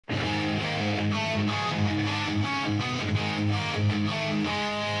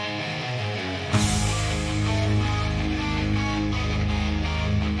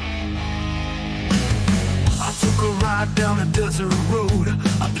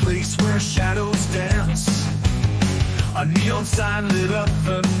neon sign lit up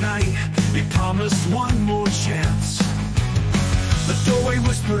the night. He promised one more chance. The doorway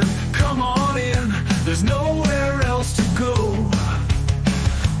whispered, come on in, there's nowhere else to go.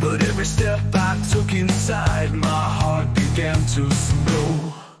 But every step I took inside, my heart began to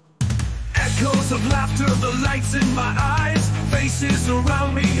slow. Echoes of laughter, the lights in my eyes, faces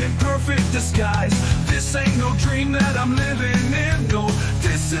around me in perfect disguise. This ain't no dream that I'm living in, no,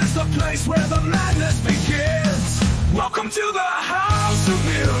 this is the place where the madness begins. Welcome to the house of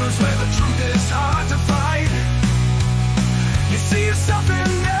mirrors, where the truth is hard to find. You see yourself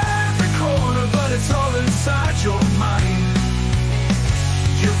in every corner, but it's all inside your mind.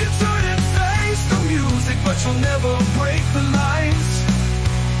 You can turn and face the music, but you'll never break the lines.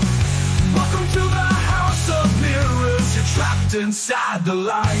 Welcome to the house of mirrors, you're trapped inside the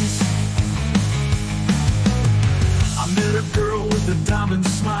lies. I met a girl with a diamond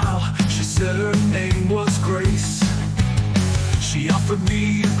smile. She said her name was Grace. She offered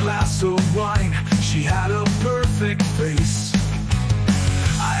me a glass of wine. She had a perfect face.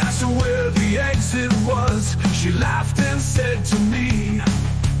 I asked her where the exit was. She laughed and said to me,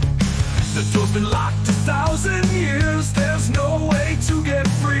 the door's been locked 1,000 years, there's no way to get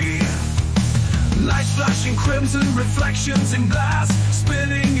free. Lights flashing crimson, reflections in glass,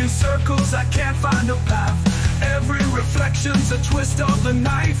 spinning in circles, I can't find a path. Every reflection's a twist of the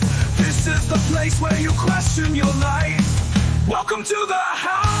knife. This is the place where you question your life. Welcome to the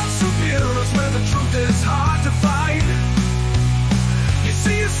house of mirrors, where the truth is hard to find. You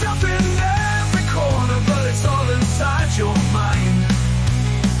see yourself in every corner, but it's all inside your mind.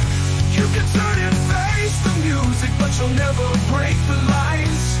 You can turn and face the music, but you'll never break the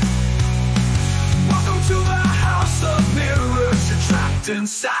lines. Welcome to the house of mirrors, you're trapped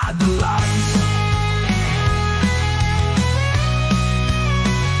inside the lies.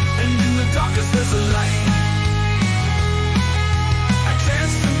 And in the darkest there's a light, a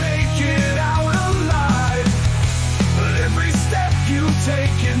chance to make it out alive. But every step you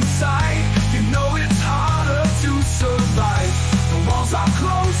take inside, you know it's harder to survive. The walls are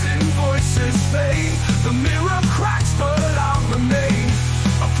closing, voices fade, the mirror cracks, but I'll remain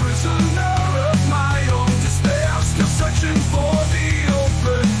a prisoner of my own despair, still searching for the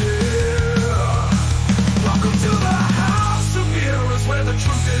open air. Welcome to the house of mirrors, where the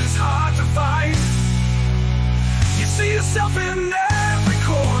truth is hard to find. You see yourself in every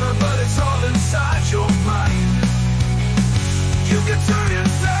corner, but it's all inside your mind. You can turn and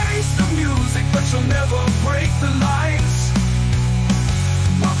face the music, but you'll never break the lines.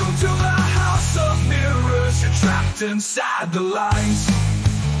 Welcome to the house of mirrors, you're trapped inside the lies.